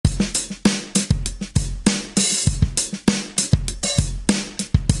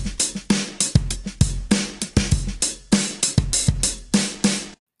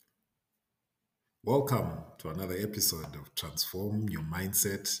Welcome to another episode of Transform Your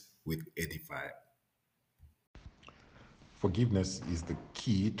Mindset with Edify. Forgiveness is the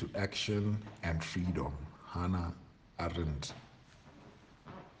key to action and freedom. Hannah Arendt.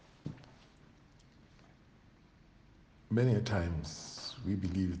 Many times we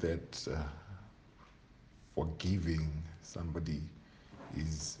believe that forgiving somebody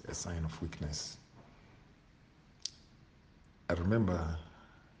is a sign of weakness. I remember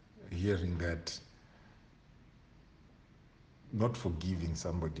hearing that not forgiving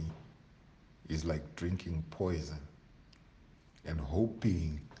somebody is like drinking poison and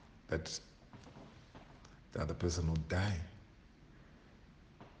hoping that the other person will die.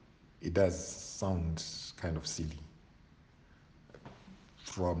 It does sound kind of silly.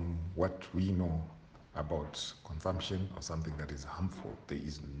 From what we know about consumption of something that is harmful, there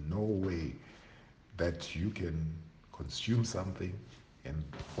is no way that you can consume something and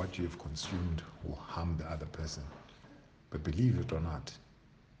what you have consumed will harm the other person. But believe it or not,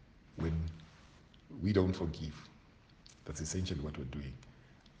 when we don't forgive, that's essentially what we're doing.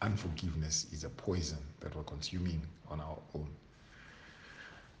 Unforgiveness is a poison that we're consuming on our own.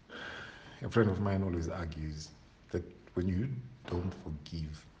 A friend of mine always argues that when you don't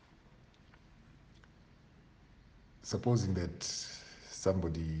forgive, supposing that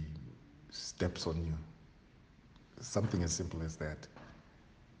somebody steps on you, something as simple as that,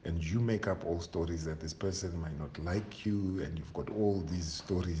 and you make up all stories that this person might not like you, and you've got all these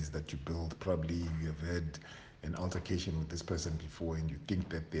stories that you build. Probably you have had an altercation with this person before, and you think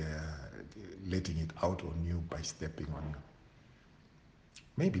that they're letting it out on you by stepping on you.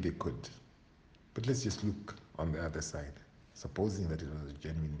 Maybe they could, but let's just look on the other side. Supposing that it was a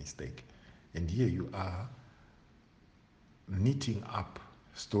genuine mistake, and here you are knitting up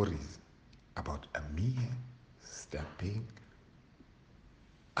stories about a mere stepping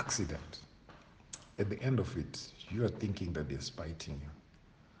accident. At the end of it, you are thinking that they're spiting you.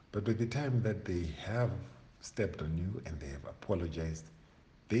 But by the time that they have stepped on you and they have apologized,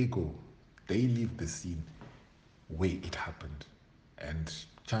 they go, they leave the scene where it happened. And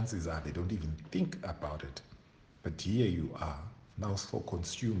chances are they don't even think about it. But here you are, now so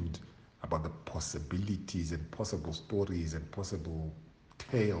consumed about the possibilities and possible stories and possible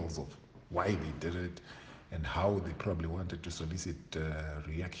tales of why they did it and how they probably wanted to solicit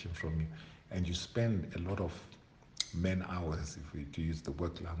reaction from you. And you spend a lot of man hours, if we to use the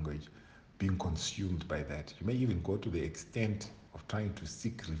work language, being consumed by that. You may even go to the extent of trying to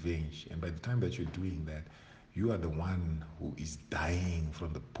seek revenge. And by the time that you're doing that, you are the one who is dying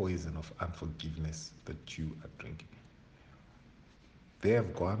from the poison of unforgiveness that you are drinking. They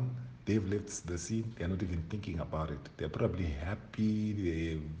have gone, they've left the scene, they're not even thinking about it. They're probably happy,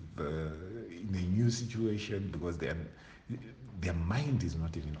 they've in a new situation because their mind is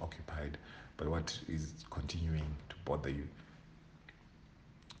not even occupied by what is continuing to bother you.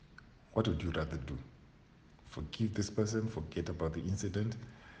 What would you rather do? Forgive this person, forget about the incident,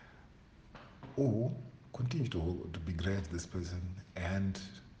 or continue to begrudge this person and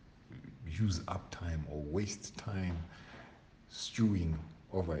use up time or waste time stewing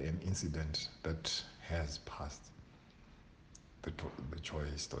over an incident that has passed? The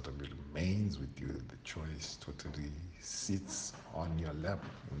choice totally remains with you. The choice totally sits on your lap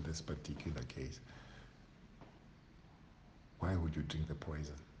in this particular case. Why would you drink the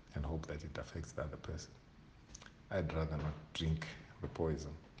poison and hope that it affects the other person? I'd rather not drink the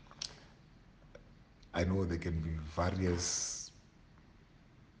poison. I know there can be various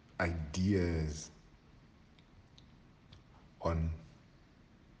ideas on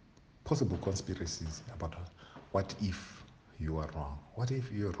possible conspiracies about what if you are wrong? What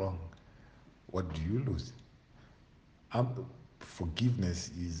if you're wrong? What do you lose? Forgiveness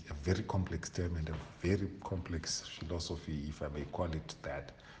is a very complex term and a very complex philosophy, if I may call it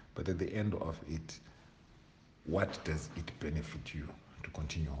that. But at the end of it, what does it benefit you to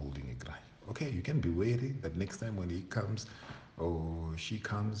continue holding a grudge? Okay, you can be wary that next time when he comes or she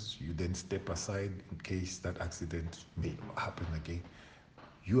comes, you then step aside in case that accident may happen again.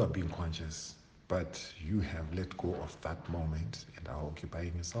 You are being conscious, but you have let go of that moment and are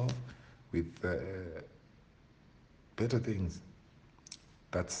occupying yourself with better things.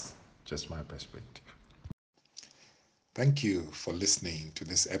 That's just my perspective. Thank you for listening to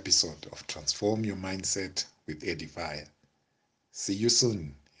this episode of Transform Your Mindset with Edify. See you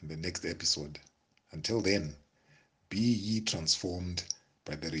soon in the next episode. Until then, be ye transformed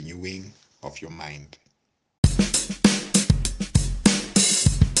by the renewing of your mind.